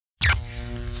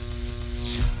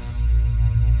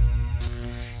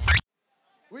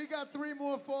got 3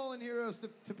 more fallen heroes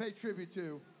to pay tribute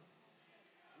to.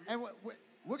 And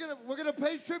we're gonna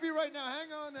pay tribute right now.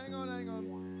 Hang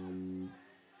on.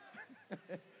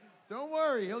 Don't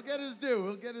worry, he'll get his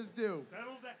due. Settle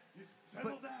down.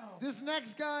 Settle down. This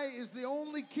next guy is the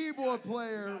only keyboard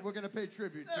player we're gonna pay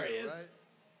tribute to. There he is. Right?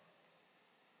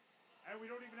 And we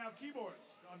don't even have keyboards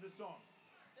on this song.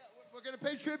 Yeah, we're gonna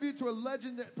pay tribute to a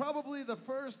legend, probably the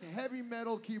first heavy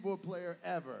metal keyboard player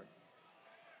ever.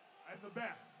 And the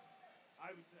best,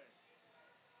 I would say.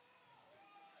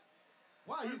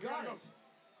 Wow, you got it.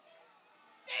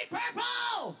 Deep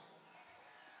Purple!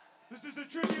 This is a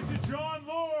tribute to Jon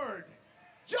Lord.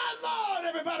 Jon Lord,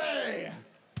 everybody!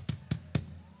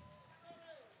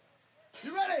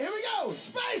 You ready? Here we go!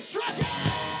 Space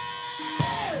Truckin!